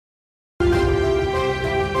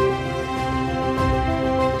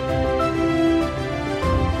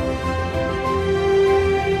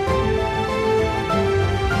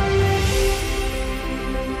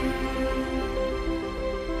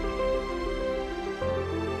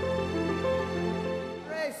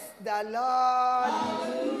the Lord.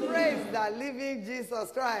 Hallelujah. Praise the living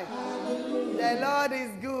Jesus Christ. Hallelujah. The Lord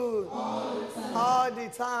is good all the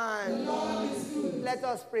time. Let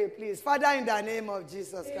us pray, please. Father, in the name of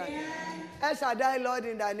Jesus Christ. El Shaddai, Lord,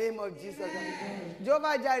 in the name of Jesus Christ.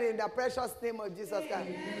 Jehovah Jireh, in the precious name of Jesus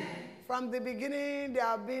Christ. From the beginning, there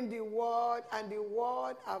have been the Word, and the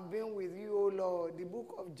Word have been with you, O Lord. The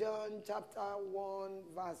book of John, chapter 1,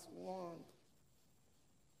 verse 1.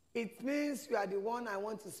 It means you are the one I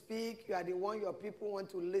want to speak. You are the one your people want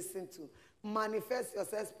to listen to. Manifest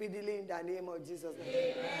yourself speedily in the name of Jesus.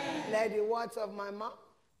 Amen. Let the words of my mouth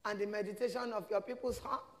and the meditation of your people's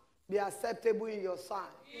heart be acceptable in your sight.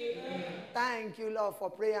 Amen. Thank you, Lord, for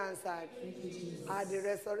prayer answered. At the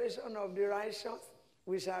restoration of the righteous,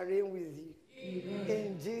 we shall reign with you. Amen.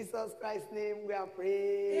 In Jesus Christ's name we are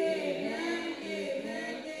praying. Amen.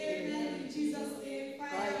 Amen. Amen. In Jesus' name,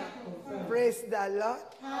 fire. Praise the Lord.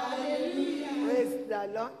 Hallelujah. Praise the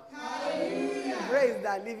Lord. Hallelujah. Praise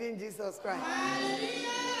the living Jesus Christ. Hallelujah.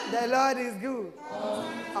 The Lord is good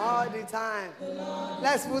all the time.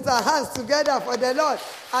 Let's put our hands together for the Lord.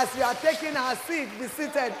 As we are taking our seat, be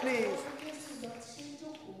seated, please.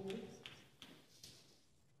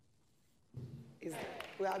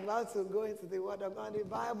 We are about to go into the Word of God. The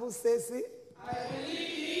Bible says it. I believe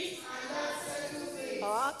it, and that settles it.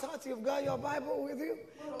 Oh, I thought you've got your Bible with you.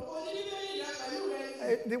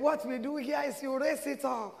 What we do here is you raise it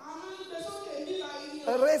up.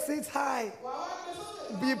 Raise it high.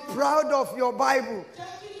 Be proud of your Bible.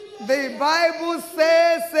 The Bible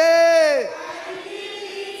says it.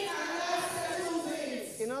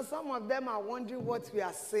 You know, some of them are wondering what we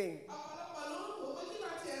are saying.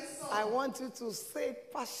 I want you to say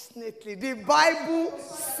it passionately. The Bible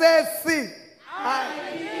says it.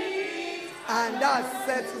 And that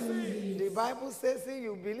settles it. The Bible says it.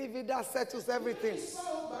 You believe it. That settles everything.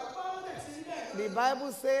 The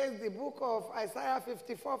Bible says, the book of Isaiah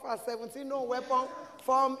 54, verse 17, no weapon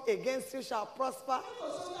formed against you shall prosper.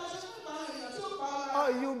 Oh,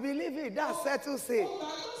 you believe it. That settles it.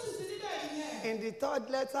 In the third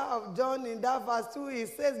letter of John, in that verse 2, it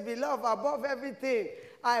says, beloved, above everything,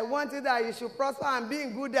 I wanted that you should prosper and be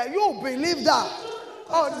in good health. You believe that.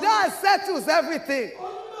 Oh, that settles everything.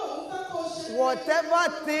 Whatever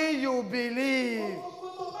thing you believe,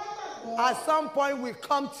 at some point will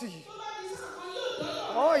come to you.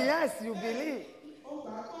 Oh, yes, you believe.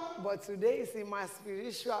 But today is in my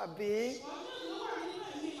spiritual being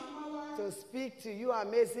to speak to you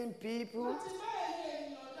amazing people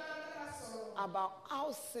about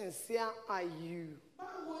how sincere are you.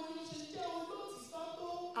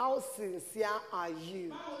 How sincere are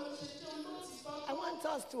you? I want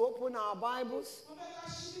us to open our Bibles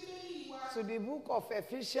to the book of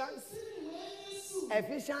Ephesians.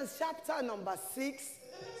 Ephesians chapter number 6.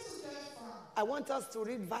 I want us to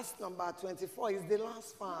read verse number 24. It's the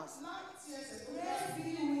last verse.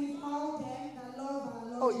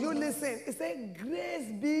 Oh, you listen. It says,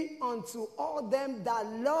 grace be unto all them that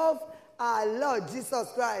love our Lord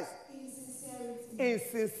Jesus Christ. In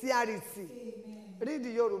sincerity. Read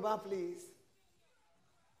the Yoruba, please.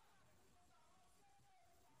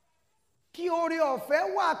 Kí oore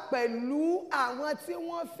ọ̀fẹ́ wà pẹ̀lú àwọn tí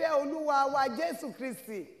wọ́n fẹ́ Olúwa wa Jésù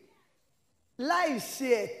Kristi láì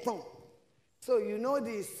ṣe ẹ̀tàn. So you know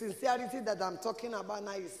the sincerity that I'm talking about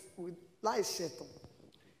now is with láì ṣe ẹ̀tàn.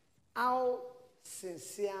 How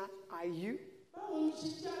sincere are you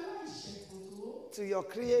to your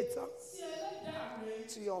Creator,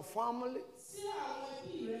 to your family,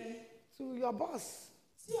 to your boss,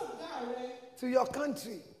 to your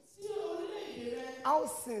country? How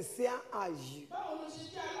sincere are you?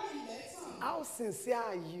 How sincere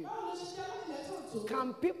are you?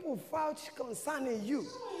 Can people vouch concerning you?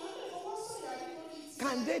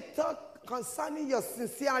 Can they talk concerning your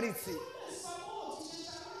sincerity?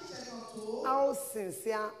 How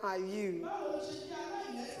sincere are you?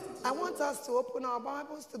 I want us to open our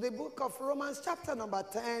Bibles to the book of Romans chapter number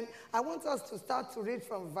 10. I want us to start to read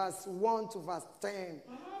from verse 1 to verse 10.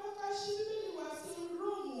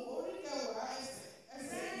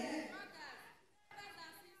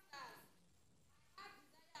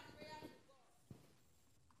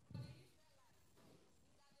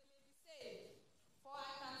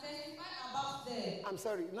 I'm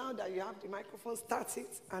sorry, now that you have the microphone, start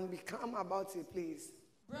it and be calm about it, please.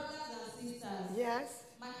 Brothers and sisters. Yes.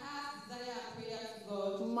 My heart desire and prayer to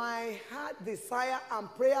God. My heart desire and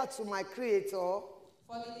prayer to my Creator.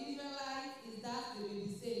 For the Israelites is that they will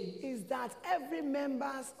be saved. Is that every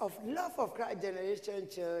members of Love of Christ Generation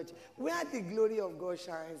Church, where the glory of God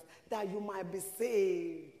shines, that you might be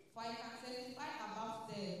saved. For I can testify about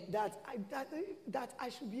them them. That I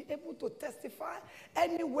should be able to testify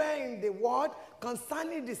anywhere in the world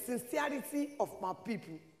concerning the sincerity of my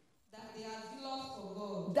people. That they are zealous for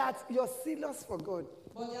God. That you're zealous for God.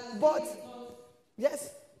 But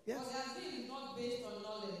yes. their zeal is not based on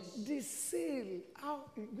knowledge. The seal,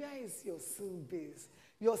 where is your seal based?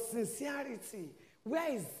 Your sincerity,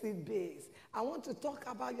 where is it based? I want to talk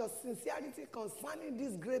about your sincerity concerning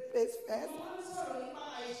this great place first.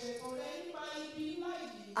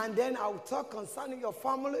 And then I'll talk concerning your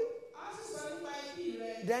family.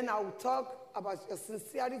 Then I'll talk about your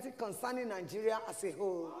sincerity concerning Nigeria as a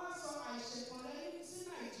whole.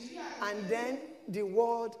 And then the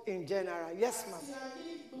world in general. Yes, ma'am. Since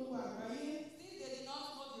they did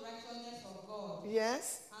not know the righteousness of God.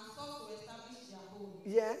 Yes. And sought to establish their own.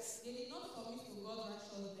 Yes. They did not submit to God's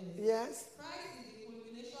righteousness. Yes. Christ is the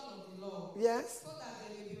culmination of the law. Yes. So that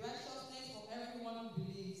there may be righteousness for everyone who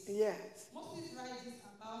believes. Yes. Moses writes this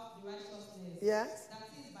about the righteousness. Yes. That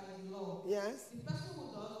is by the law. Yes. The person who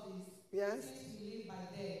does this Yes. seems to live by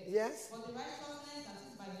them. Yes. But the righteousness that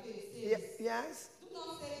is by faith says, Yes. do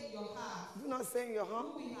not say in your heart, Do not say in your heart,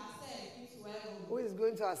 who will ascend into heaven. who is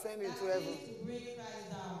going to ascend into That heaven? is to bring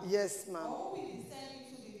Christ down. Yes, ma'am. Or who will descend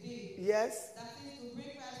into the deep. Yes. That is to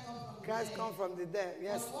bring Christ up from the Christ dead. come from the dead.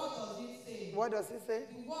 Yes. But what does it say? What does it say?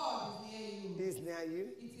 The word is near you. He is near you.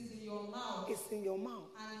 It is in your mouth It's in your mouth.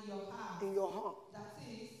 and in your heart. In your heart. That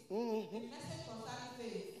is Mm-hmm. the message concerning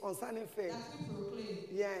faith Concerning faith. that we proclaim.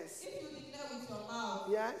 Yes. If you declare with your mouth,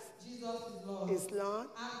 Yes. Jesus is Lord, Is Lord.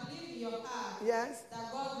 and believe in your heart Yes.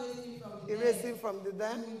 that God raised him from the He dead, raised him from the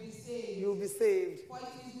dead. you will be saved. You will be saved. For it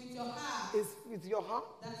is with your heart It's with your heart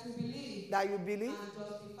that you believe that you believe and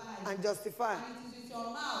justify. and justify. And it is with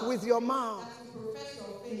your mouth With your mouth that you profess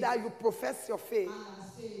your faith that you profess your faith and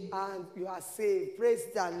are saved. and you are saved. Praise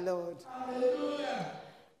the Lord. Hallelujah.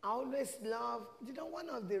 I always love, one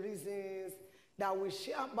of the reasons that we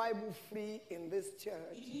share Bible free in this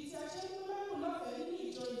church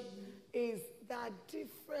is that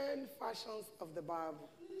different versions of the Bible.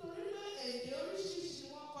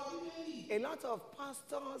 A lot of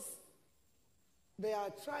pastors, they are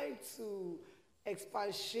trying to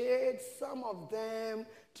expatiate, some of them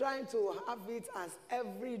trying to have it as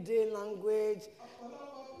everyday language.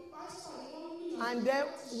 And then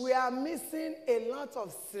we are missing a lot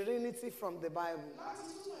of serenity from the Bible.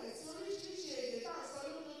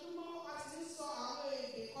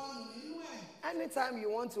 Anytime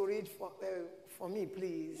you want to read for me,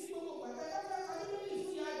 please,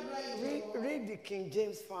 read the King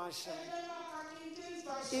James Version.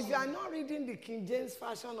 If you are not reading the King James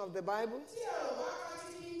Version of the Bible,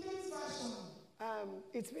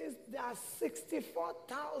 it means there are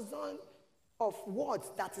 64,000 of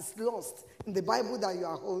words that is lost in the Bible that you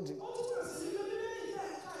are holding.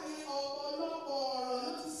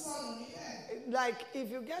 Like if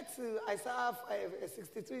you get to Isaiah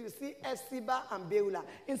 62, you see Epsiba and Beulah.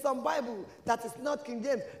 In some Bible that is not King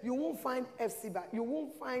James, you won't find Epsiba, you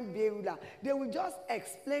won't find Beulah. They will just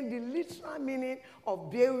explain the literal meaning of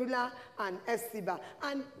Beulah and Epsiba.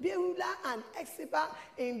 And Beulah and Epsiba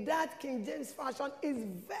in that King James version is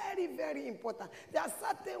very, very important. There are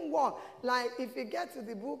certain words, like if you get to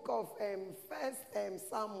the book of First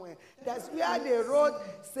Samuel, that's where they wrote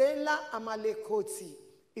Selah Amalekoti.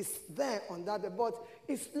 It's there on that, but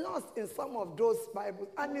it's lost in some of those Bibles.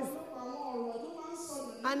 And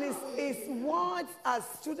it's words as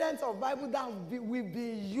students of Bible that we've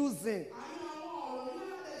been using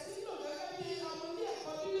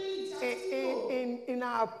in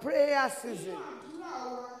our prayer season.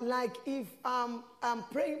 Like if I'm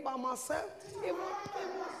praying by myself,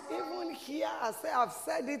 even here, I've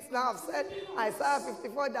said it now, I've said Isaiah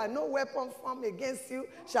 54, that no weapon formed against you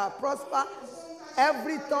shall prosper.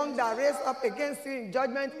 Every tongue that raised up against you in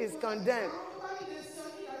judgment is condemned.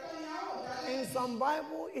 In some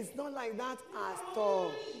Bible, it's not like that at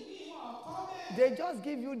all. They just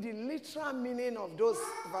give you the literal meaning of those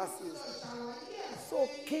verses. So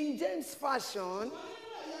King James Version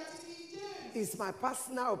is my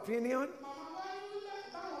personal opinion.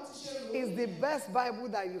 It's the best Bible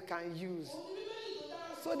that you can use,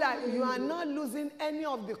 so that you are not losing any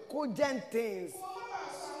of the cogent things.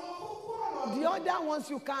 The other ones,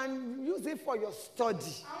 you can use it for your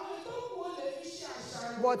study.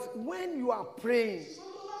 But when you are praying,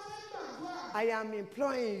 I am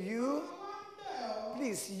imploring you,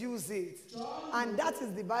 please use it. And that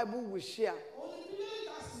is the Bible we share.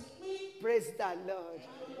 Praise the Lord.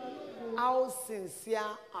 How sincere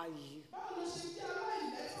are you?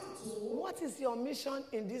 What is your mission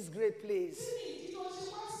in this great place?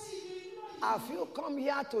 Have you come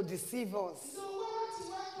here to deceive us?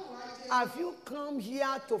 Have you come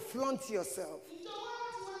here to flaunt yourself?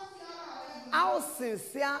 How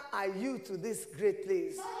sincere are you to this great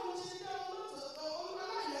place?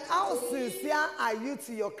 How sincere are you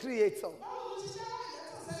to your Creator?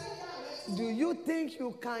 Do you think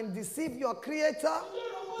you can deceive your Creator?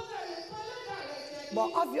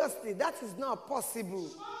 But obviously that is not possible.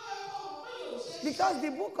 Because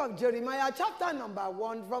the book of Jeremiah, chapter number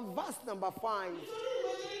 1, from verse number 5,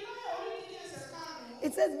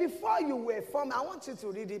 it says, before you were formed, I want you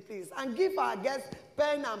to read it, please, and give our guests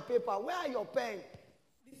pen and paper. Where are your pen?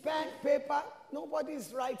 Pen, paper? Nobody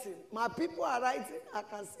is writing. My people are writing. I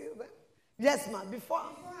can see them. Yes, ma'am.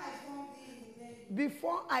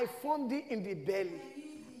 Before I formed thee in the belly,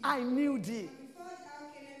 I knew thee.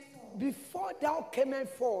 Before thou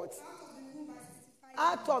camest forth,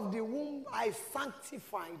 out of the womb I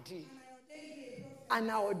sanctified thee. And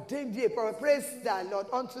I ordained thee a prophet. Praise the Lord,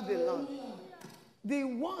 unto the Lord. The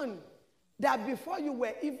one that before you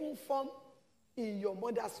were even formed in your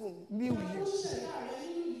mother's womb knew you.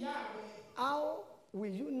 How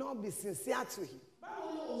will you not be sincere to him?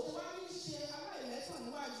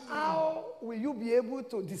 How will you be able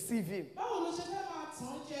to deceive him?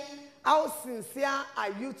 How sincere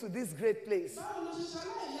are you to this great place?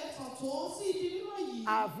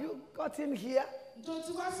 Have you gotten here?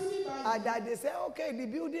 That they say, okay, the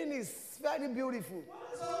building is very beautiful.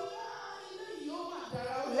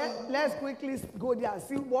 Let's quickly go there and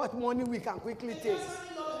see what money we can quickly take.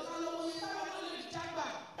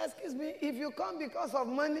 Excuse me, if you come because of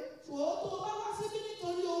money,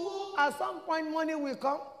 at some point money will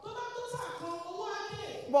come.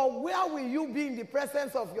 But where will you be in the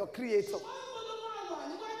presence of your Creator?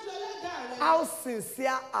 How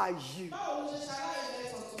sincere are you?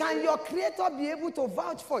 Can your Creator be able to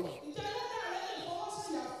vouch for you?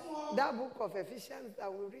 That book of Ephesians that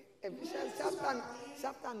we read, Ephesians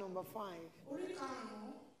chapter number 5,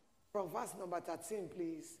 from verse number 13,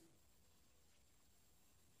 please.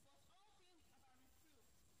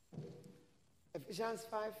 Ephesians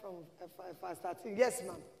 5 from verse 13. Yes,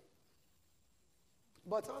 ma'am.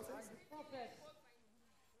 But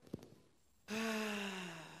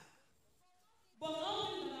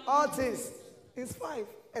all things is 5.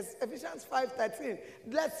 Ephesians 5:13.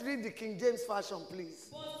 Let's read the King James Version, please.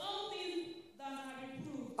 But all things that are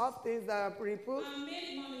reproved, all things that are reproved,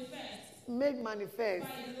 are made manifest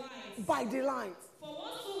by the light.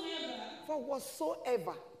 For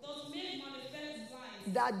whatsoever does make manifest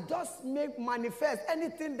light, that does make manifest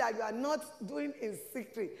anything that you are not doing in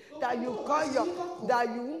secret, that you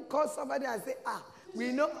won't call somebody and say,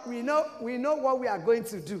 we know what we are going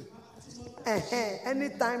to do.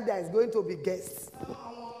 Anytime there is going to be guests,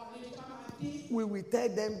 we will tell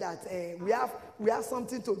them that we have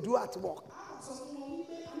something to do at work,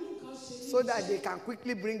 so that they can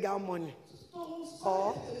quickly bring out money.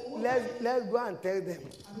 Or let's go and tell them,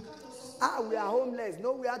 we are homeless,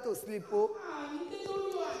 nowhere to sleep,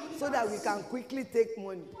 so that we can quickly take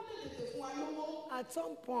money. At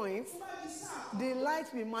some point, the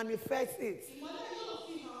light will manifest it,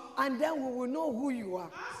 and then we will know who you are.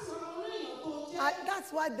 And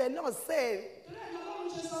that's why the Lord said,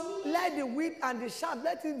 let the wheat and the chaff,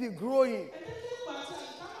 let it be growing.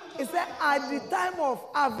 He said, at the time of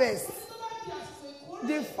harvest,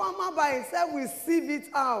 the farmer by himself will sieve it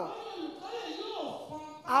out.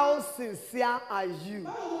 How sincere are you?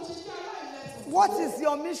 What is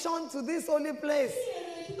your mission to this holy place?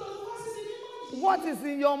 What is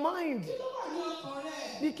in your mind?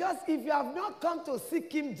 Because if you have not come to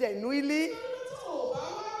seek him genuinely,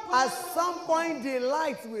 at some point the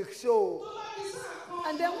light will show.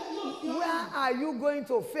 And then where are you going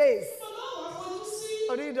to face?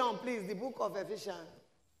 Read on, please, the book of Ephesians.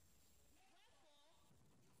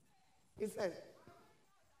 It says,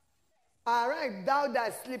 all right, thou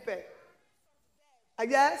that sleepest.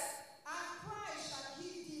 Yes? And Christ shall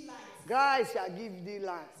give thee light. Christ shall give thee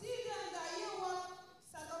light. See then that ye walk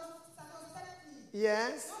circumspectly.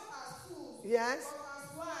 Yes. Not as fools, Yes. but as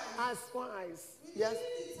wise. As wise. Redeeming Yes.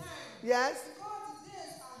 the time. Yes.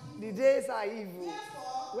 Because The days are evil.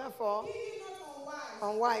 Wherefore, Wherefore, be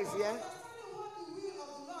not unwise, but yeah? understanding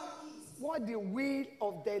What the will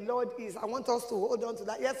of the Lord is. I want us to hold on to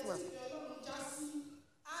that. Yes, ma'am. And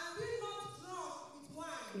be not drunk with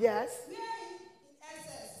wine. Yes. Wherein in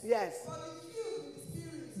excess. Yes.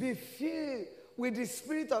 But Be filled with the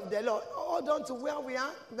Spirit of the Lord. Hold on to where we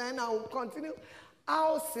are, then I will continue.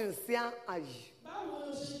 How sincere are you?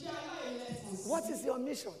 What is your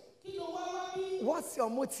mission? What's your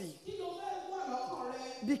motive?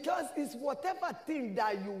 Because it's whatever thing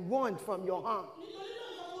that you want from your heart.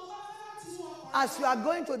 As you are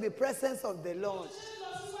going to the presence of the Lord,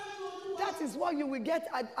 that is what you will get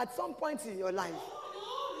at some point in your life.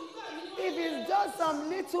 If it's just some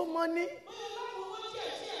little money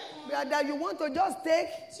that you want to just take,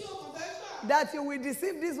 that you will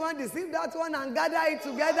deceive this one, deceive that one, and gather it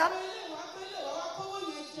together,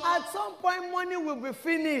 at some point money will be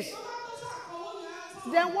finished.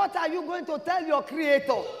 Then what are you going to tell your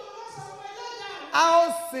Creator?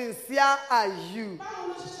 How sincere are you?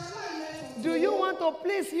 Do you want to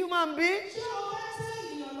please human beings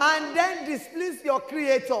and then displease your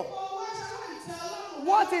Creator?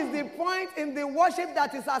 What is the point in the worship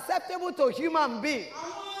that is acceptable to human beings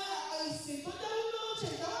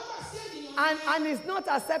and is not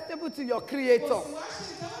acceptable to your Creator?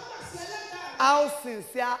 How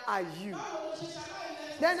sincere are you?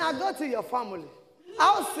 Then I go to your family.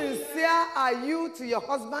 How sincere are you to your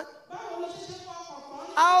husband?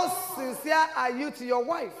 How sincere are you to your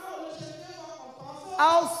wife?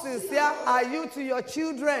 How sincere are you to your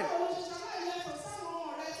children?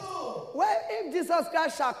 Well, if Jesus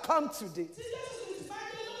Christ shall come today,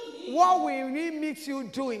 what will he meet you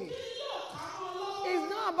doing? It's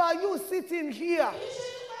not about you sitting here.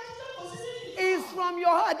 It's from your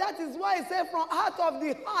heart. That is why he said from out of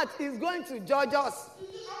the heart he's going to judge us.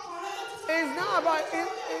 It's not about it.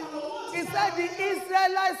 He said the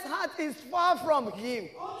Israelites' heart is far from him.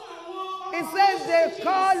 He says they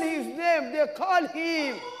call his name, they call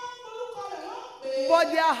him, but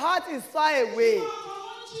their heart is far away.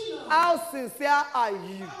 How sincere are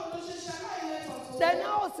you? Then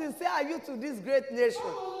how sincere are you to this great nation?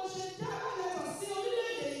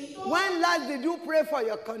 When last did you pray for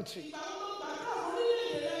your country?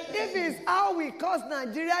 If it's how we curse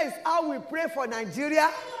Nigeria, it's how we pray for Nigeria,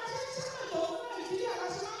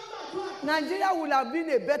 Nigeria would have been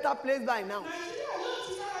a better place by now.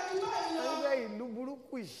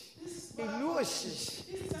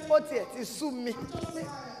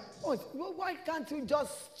 Why can't you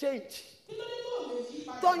just change?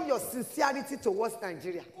 Turn your sincerity towards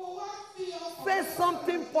Nigeria. Say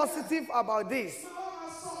something positive about this.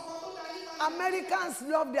 Americans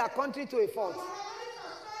love their country to a fault.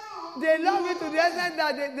 They love it to the extent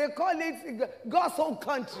that they call it God's own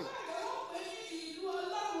country.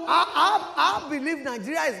 I believe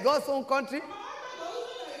Nigeria is God's own country.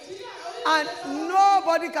 And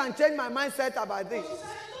nobody can change my mindset about this.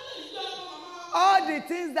 All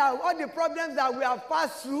the problems that we have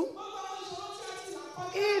passed through,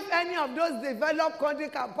 if any of those developed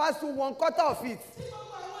countries can pass through 1/4 of it,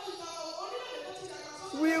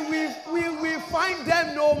 we will find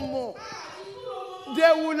them no more.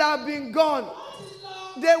 They will have been gone.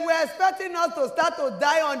 They were expecting us to start to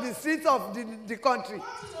die on the streets of the country.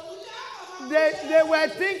 They were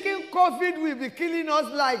thinking COVID will be killing us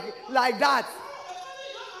like that.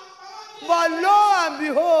 But lo and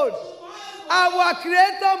behold, our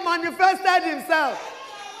Creator manifested himself.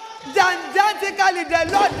 Gigantically,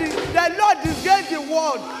 the Lord disgraced the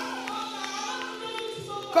world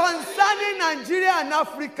concerning Nigeria and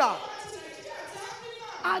Africa.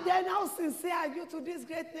 And then how sincere are you to this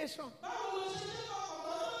great nation?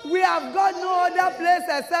 We have got no other place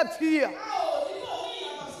except here.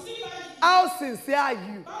 How sincere are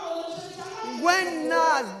you? When now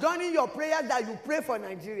has done in your prayers that you pray for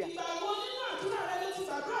Nigeria?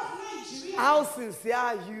 How sincere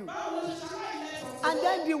are you? And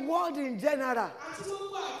then the world in general.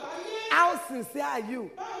 How sincere are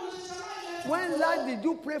you? When last did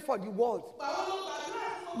you pray for the world?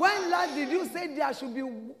 When last did you say there should be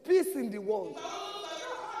peace in the world?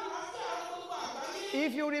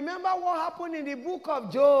 If you remember what happened in the book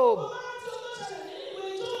of Job,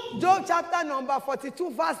 Job chapter number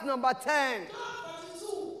 42, verse number 10.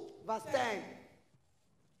 Verse 10.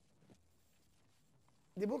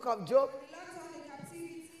 The book of Job.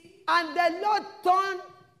 And the Lord turned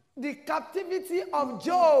the captivity of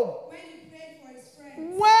Job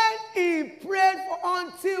when he prayed for,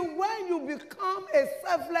 until when you become a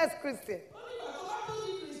selfless Christian.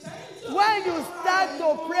 When you start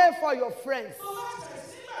to pray for your friends.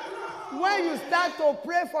 When you start to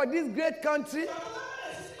pray for this great country.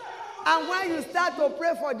 And when you start to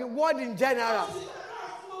pray for the world in general.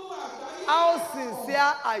 How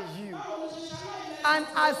sincere are you? And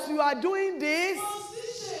as you are doing this,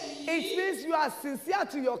 it means you are sincere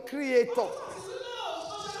to your Creator.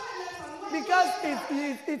 Because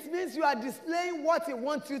it means you are displaying what he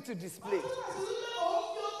wants you to display.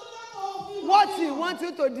 What he wants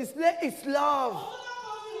you to display is love.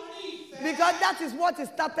 Because that is what he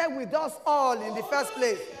started with us all in the first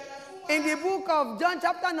place. In the book of John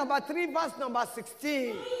chapter number 3 verse number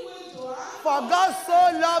 16. For God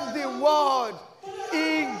so loved the world,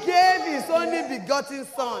 he gave his only begotten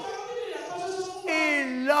Son.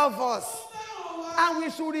 He loves us. And we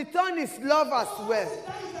should return his love as well.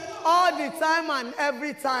 All the time and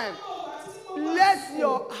every time. Let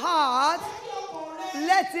your heart,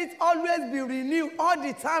 let it always be renewed all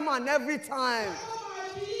the time and every time.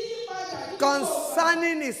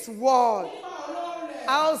 Concerning his word.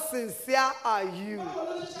 How sincere are you?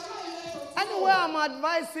 Anyway, I'm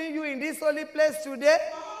advising you in this holy place today.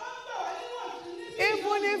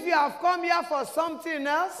 Even if you have come here for something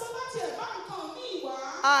else,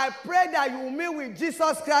 I pray that you will meet with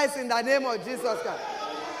Jesus Christ in the name of Jesus Christ.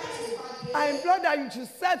 I implore that you should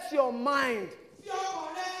set your mind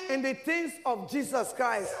in the things of Jesus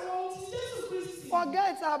Christ.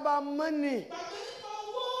 Forget about money.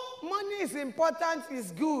 Money is important,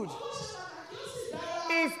 it's good.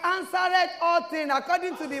 It's answered all things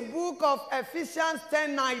according to the book of Ephesians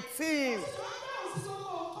 10:19.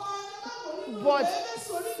 But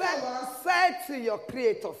say to your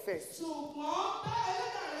Creator first.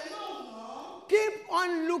 Keep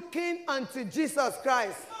on looking unto Jesus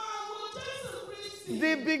Christ,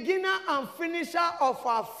 the beginner and finisher of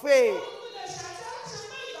our faith.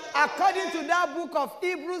 According to that book of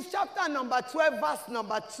Hebrews, chapter number 12, verse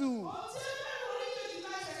number 2.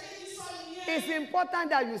 It's important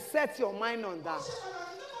that you set your mind on that.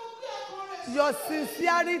 Your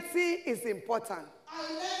sincerity is important.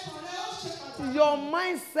 Your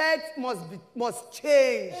mindset must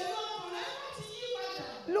change.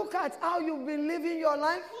 Look at how you've been living your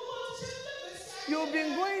life. You've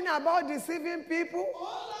been going about deceiving people.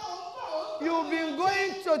 You've been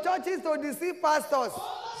going to churches to deceive pastors.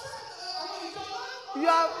 You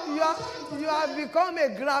have become a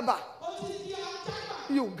grabber.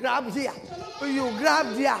 You grab here, you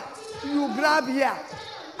grab there, you grab here,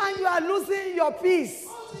 and you are losing your peace.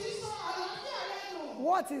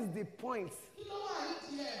 What is the point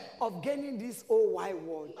of gaining this whole wide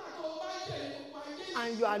world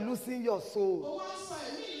and you are losing your soul?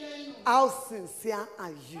 How sincere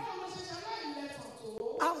are you?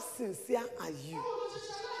 How sincere are you?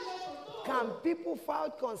 Can people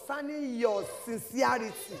fight concerning your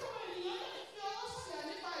sincerity?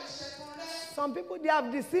 Some people, they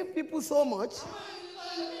have deceived people so much,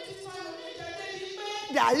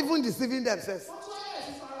 they are even deceiving themselves.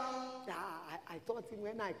 I thought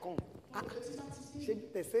when I come,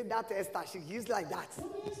 they say that Esther, she gives like that.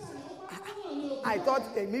 I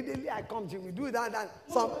thought immediately I come, she will do that. And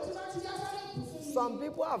some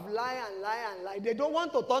people have lied and lied and lied. They don't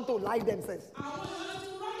want to turn to lie themselves.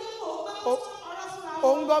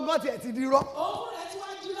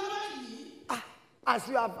 As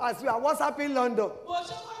you are WhatsApping London,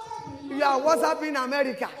 you are WhatsApping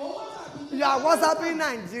America, you are WhatsApping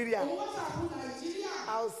Nigeria.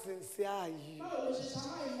 How sincere are you?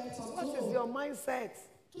 What is your mindset?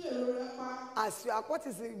 What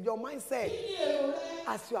is your mindset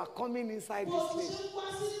as you are coming inside this place?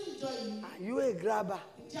 Are you a grabber?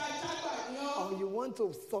 Or you want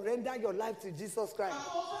to surrender your life to Jesus Christ?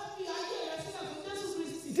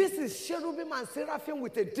 This is cherubim and seraphim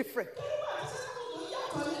with a difference.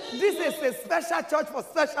 This is a special church for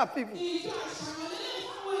special people.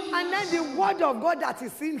 And then the word of God that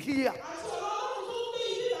is in here,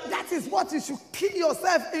 that is what you should key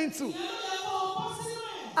yourself into.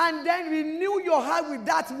 And then renew your heart with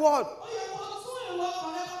that word.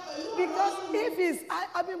 Because if it's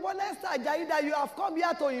Abimbola Esther Ajayi that you have come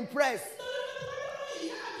here to impress,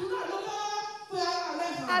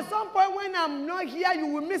 at some point when I'm not here, you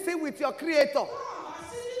will miss it with your Creator.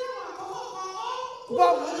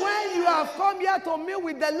 But when you have come here to meet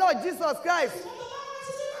with the Lord Jesus Christ,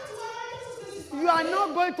 you are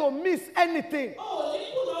not going to miss anything.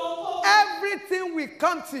 Everything will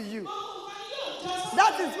come to you.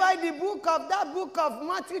 That is why the book of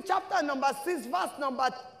Matthew chapter number 6 verse number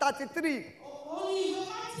 33.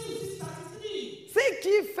 Seek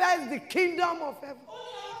ye first the kingdom of heaven.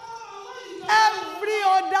 Every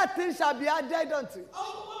other thing shall be added unto you.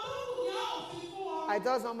 I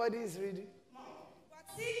thought somebody is reading.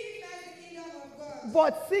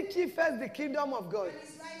 But seek ye first the kingdom of God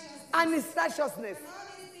and his righteousness.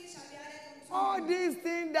 All these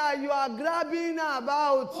things that you are grabbing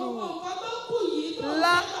about,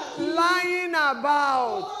 lying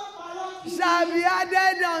about, shall be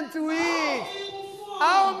added unto it.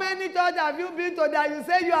 How many churches have you been to that you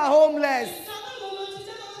say you are homeless?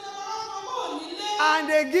 And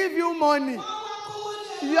they give you money.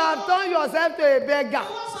 You have turned yourself to a beggar.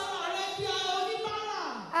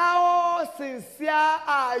 How sincere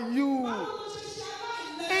are you?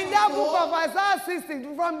 In that book of Isaiah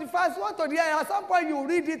 60, from the first one to the end, at some point you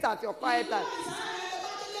read it at your quiet time.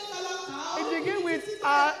 It begins with,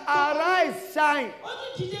 arise, shine.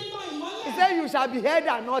 He said, you shall be head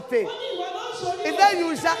and not tail. He said,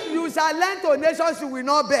 you shall lend to nations you will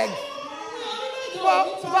not beg.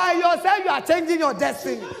 But by yourself, you are changing your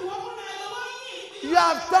destiny. You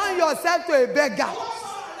have turned yourself to a beggar.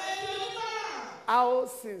 How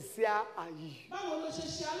sincere are you?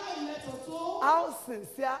 How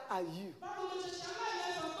sincere are you?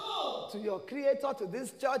 To your Creator, to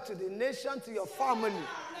this church, to the nation, to your family.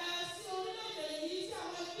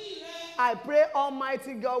 I pray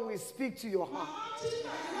Almighty God will speak to your heart.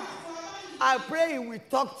 I pray He will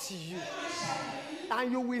talk to you.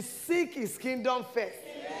 And you will seek His kingdom first.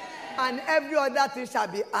 And every other thing shall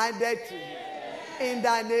be added to you. In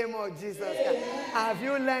the name of Jesus. Have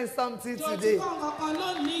you learned something today?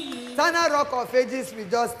 Eternal Rock of Ages, we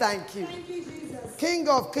just thank you. King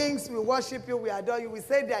of Kings, we worship you, we adore you. We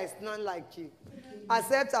say there is none like you.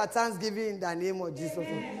 Accept our thanksgiving in the name of Jesus.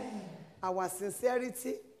 Our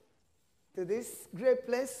sincerity to this great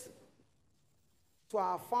place, to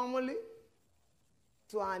our family,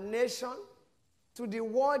 to our nation, to the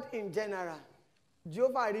world in general.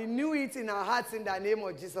 Jehovah, renew it in our hearts in the name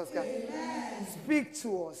of Jesus Christ. Speak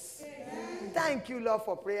to us. Thank you, Lord,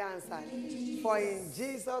 for prayer answered. For in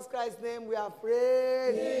Jesus Christ's name we have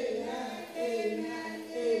prayed. Amen.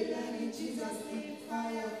 In Jesus' name,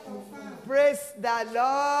 fire confirm. Praise the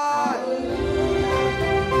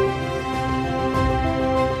Lord.